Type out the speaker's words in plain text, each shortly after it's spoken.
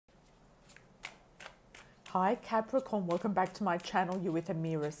Hi Capricorn, welcome back to my channel. You're with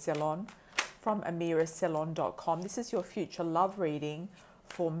Amira Celon from amiracelon.com. This is your future love reading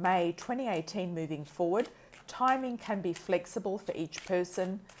for May 2018 moving forward. Timing can be flexible for each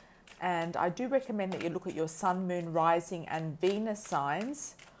person, and I do recommend that you look at your sun, moon, rising and Venus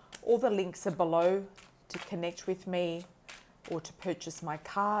signs. All the links are below to connect with me or to purchase my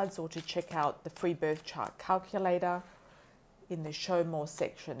cards or to check out the free birth chart calculator in the show more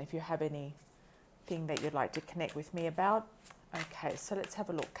section if you have anything that you'd like to connect with me about. Okay, so let's have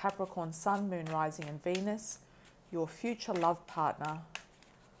a look. Capricorn, sun, moon, rising and Venus, your future love partner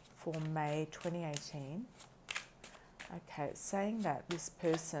for May 2018. Okay, it's saying that this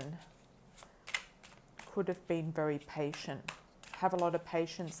person could have been very patient, have a lot of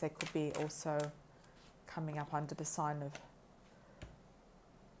patience. They could be also coming up under the sign of,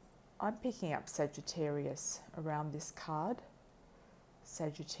 I'm picking up Sagittarius around this card.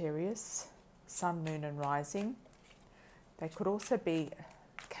 Sagittarius, sun, moon and rising. They could also be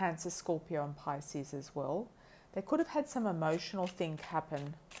Cancer, Scorpio and Pisces as well. They could have had some emotional thing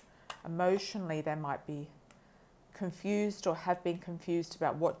happen. Emotionally, they might be confused or have been confused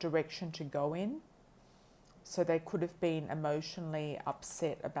about what direction to go in. So they could have been emotionally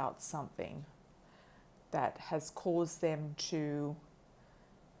upset about something that has caused them to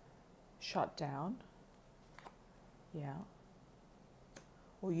shut down. Yeah.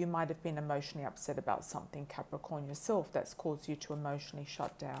 Or you might have been emotionally upset about something, Capricorn, yourself, that's caused you to emotionally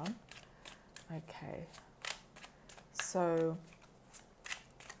shut down. Okay. So,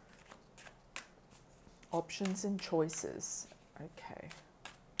 options and choices. Okay.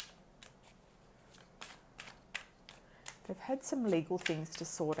 They've had some legal things to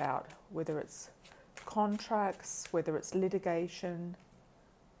sort out, whether it's contracts, whether it's litigation,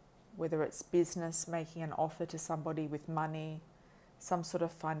 whether it's business, making an offer to somebody with money, some sort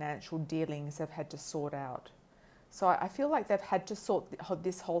of financial dealings they've had to sort out. So I feel like they've had to sort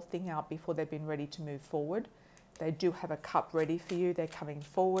this whole thing out before they've been ready to move forward. They do have a cup ready for you. They're coming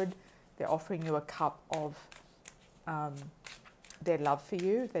forward. They're offering you a cup of their love for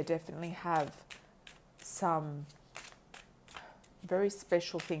you. They definitely have some very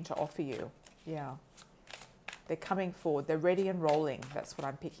special thing to offer you. Yeah. They're coming forward. They're ready and rolling. That's what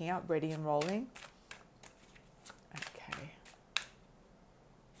I'm picking up. Ready and rolling. Okay.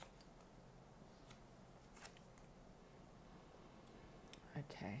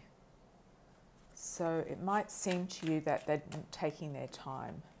 Okay. So it might seem to you that they're taking their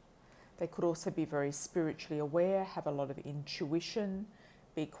time. They could also be very spiritually aware, have a lot of intuition,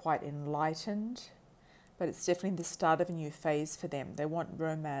 be quite enlightened. But it's definitely the start of a new phase for them. They want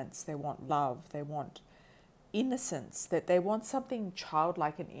romance, they want love, they want innocence, that they want something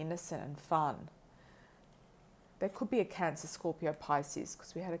childlike and innocent and fun. There could be a Cancer, Scorpio, Pisces,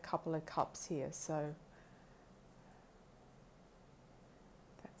 because we had a couple of cups here, so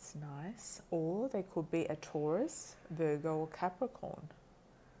that's nice. Or they could be a Taurus, Virgo or Capricorn.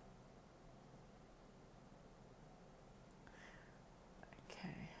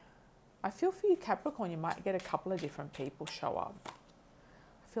 I feel for you, Capricorn, you might get a couple of different people show up.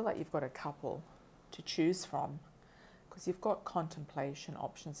 I feel like you've got a couple to choose from because you've got contemplation,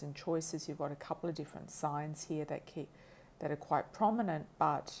 options and choices. You've got a couple of different signs here that are quite prominent,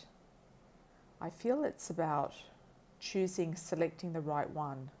 but I feel it's about choosing, selecting the right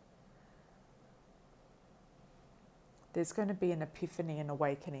one. There's going to be an epiphany, an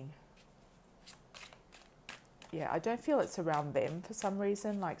awakening. Yeah, I don't feel it's around them for some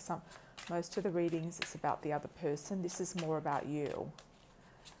reason, like most of the readings, it's about the other person. This is more about you.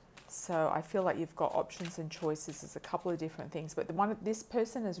 So I feel like you've got options and choices. There's a couple of different things, but this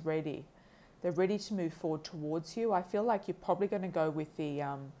person is ready. They're ready to move forward towards you. I feel like you're probably going to go with the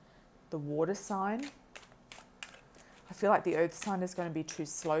water sign. I feel like the earth sign is going to be too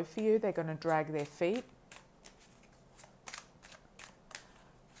slow for you. They're going to drag their feet.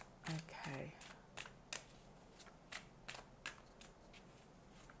 Okay.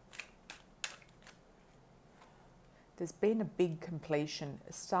 There's been a big completion,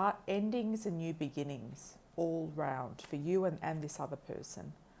 endings and new beginnings all round for you and this other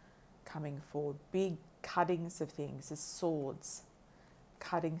person coming forward. Big cuttings of things, there's swords,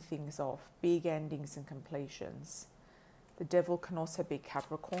 cutting things off, big endings and completions. The devil can also be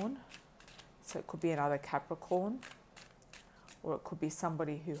Capricorn, so it could be another Capricorn, or it could be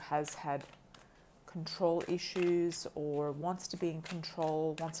somebody who has had control issues or wants to be in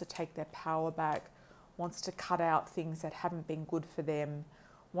control, wants to take their power back, wants to cut out things that haven't been good for them,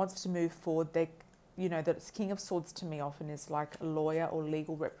 wants to move forward. You know, the King of Swords to me often is like a lawyer or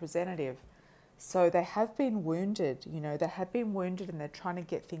legal representative. So they have been wounded, you know, they have been wounded and they're trying to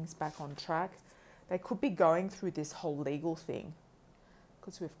get things back on track. They could be going through this whole legal thing,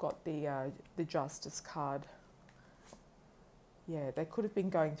 because we've got the Justice card. Yeah, they could have been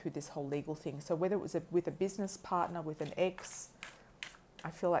going through this whole legal thing. So whether it was with a business partner, with an ex, I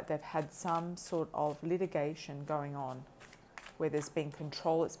feel like they've had some sort of litigation going on where there's been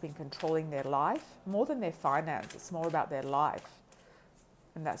control. It's been controlling their life more than their finance. It's more about their life,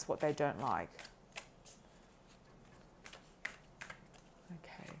 and that's what they don't like.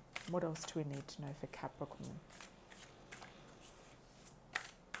 Okay, what else do we need to know for Capricorn?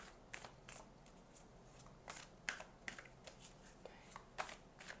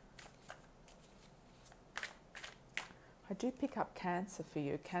 I do pick up Cancer for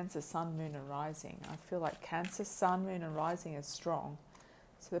you, Cancer, Sun, Moon and Rising. I feel like Cancer, Sun, Moon and Rising is strong.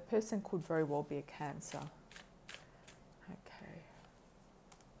 So the person could very well be a Cancer. Okay.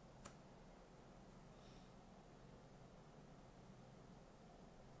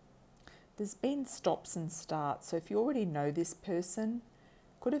 There's been stops and starts. So if you already know this person,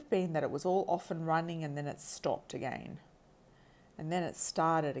 could have been that it was all off and running and then it stopped again. And then it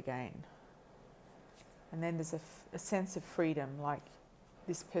started again. And then there's a sense of freedom, like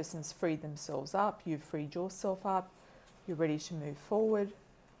this person's freed themselves up, you've freed yourself up, you're ready to move forward.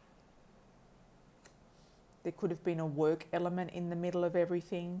 There could have been a work element in the middle of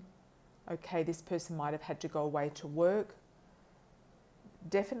everything. Okay, this person might have had to go away to work.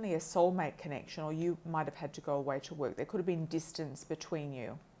 Definitely a soulmate connection, or you might have had to go away to work. There could have been distance between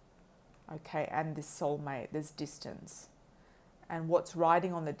you. Okay, and this soulmate, there's distance. And what's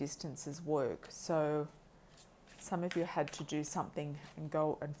riding on the distance is work. So some of you had to do something and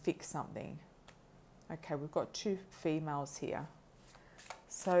go and fix something. Okay, we've got two females here.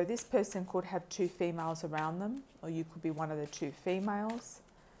 So this person could have two females around them, or you could be one of the two females,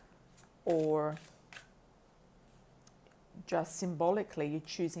 or just symbolically you're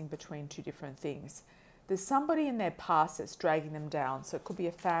choosing between two different things. There's somebody in their past that's dragging them down. So it could be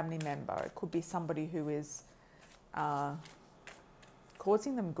a family member. It could be somebody who is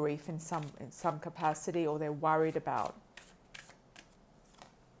causing them grief in some capacity, or they're worried about.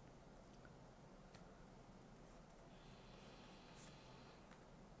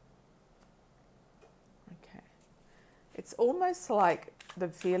 Okay. It's almost like the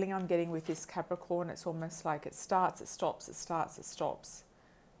feeling I'm getting with this Capricorn, it's almost like it starts, it stops, it starts, it stops.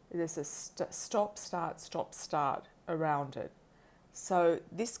 There's a stop, start, stop, start around it. So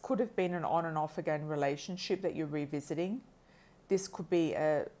this could have been an on and off again relationship that you're revisiting. This could be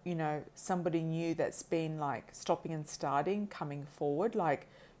somebody new that's been like stopping and starting, coming forward. Like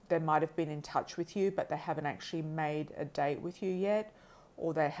they might have been in touch with you, but they haven't actually made a date with you yet,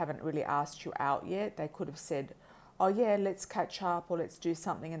 or they haven't really asked you out yet. They could have said, oh yeah, let's catch up or let's do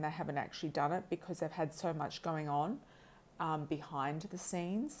something, and they haven't actually done it because they've had so much going on behind the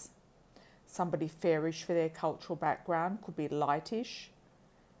scenes. Somebody fairish for their cultural background, could be lightish,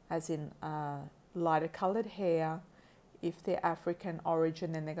 as in lighter coloured hair. If they're African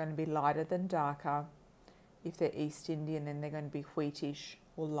origin, then they're going to be lighter than darker. If they're East Indian, then they're going to be wheatish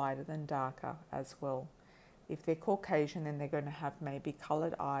or lighter than darker as well. If they're Caucasian, then they're going to have maybe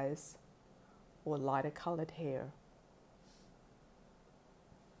coloured eyes or lighter coloured hair.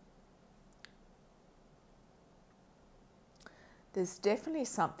 There's definitely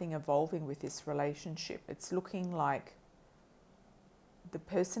something evolving with this relationship. It's looking like the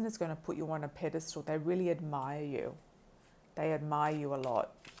person is going to put you on a pedestal. They really admire you. They admire you a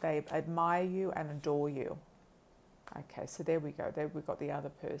lot. They admire you and adore you. Okay, so there we go. There we've got the other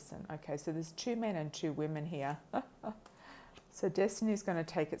person. Okay, so there's two men and two women here. So destiny is going to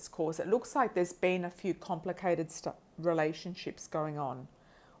take its course. It looks like there's been a few complicated relationships going on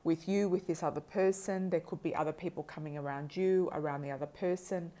with you, with this other person. There could be other people coming around you, around the other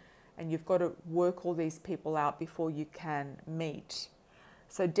person, and you've got to work all these people out before you can meet.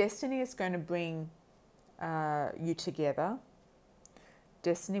 So destiny is going to bring you together.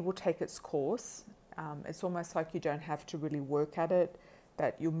 Destiny will take its course. It's almost like you don't have to really work at it,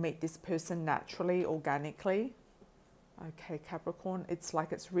 that you'll meet this person naturally, organically. Okay, Capricorn, it's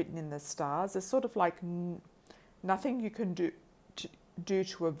like it's written in the stars. It's sort of like nothing you can do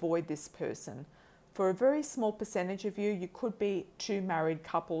to avoid this person. For a very small percentage of you, you could be two married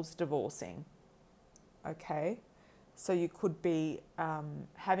couples divorcing. Okay, so you could be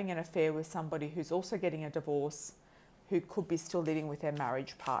having an affair with somebody who's also getting a divorce, who could be still living with their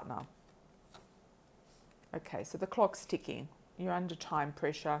marriage partner. Okay, so the clock's ticking. You're under time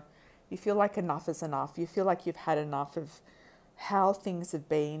pressure. You feel like enough is enough. You feel like you've had enough of how things have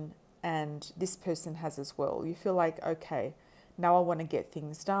been, and this person has as well. You feel like, okay, now I want to get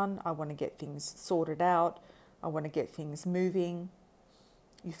things done. I want to get things sorted out. I want to get things moving.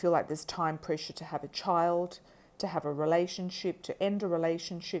 You feel like there's time pressure to have a child, to have a relationship, to end a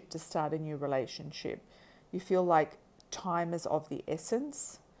relationship, to start a new relationship. You feel like time is of the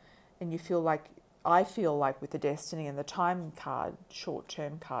essence, and you feel like, I feel like with the Destiny and the Time card,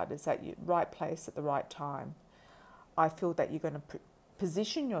 short-term card, is that you're right place at the right time. I feel that you're going to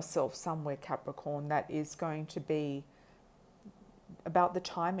position yourself somewhere, Capricorn, that is going to be about the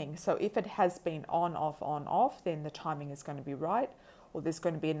timing. So if it has been on, off, then the timing is going to be right, or there's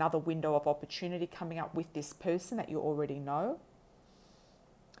going to be another window of opportunity coming up with this person that you already know.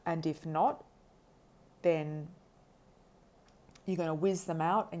 And if not, then you're going to whiz them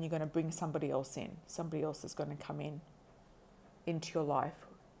out and you're going to bring somebody else in. Somebody else is going to come into your life,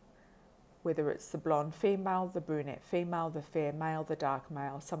 whether it's the blonde female, the brunette female, the fair male, the dark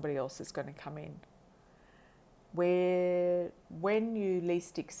male. Somebody else is going to come in. When you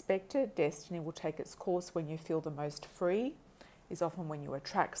least expect it, destiny will take its course. When you feel the most free is often when you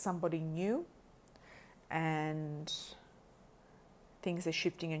attract somebody new, and things are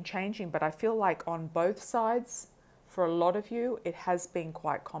shifting and changing. But I feel like on both sides, for a lot of you, it has been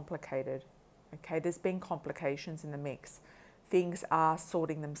quite complicated. Okay, there's been complications in the mix. Things are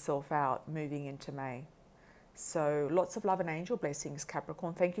sorting themselves out moving into May. So lots of love and angel blessings,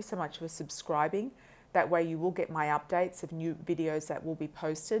 Capricorn. Thank you so much for subscribing. That way you will get my updates of new videos that will be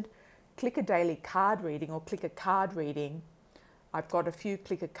posted. Click a daily card reading or click a card reading. I've got a few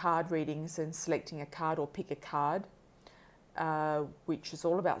click a card readings and selecting a card or pick a card, which is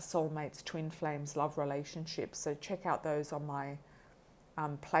all about soulmates, twin flames, love relationships. So check out those on my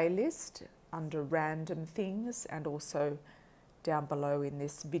playlist under random things, and also down below in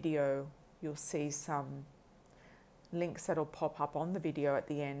this video you'll see some links that'll pop up on the video at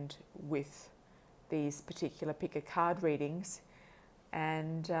the end with these particular pick a card readings.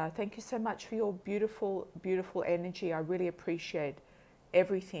 And thank you so much for your beautiful, beautiful energy. I really appreciate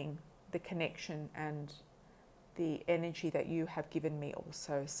everything, the connection and the energy that you have given me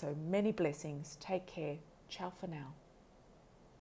also. So many blessings. Take care. Ciao for now.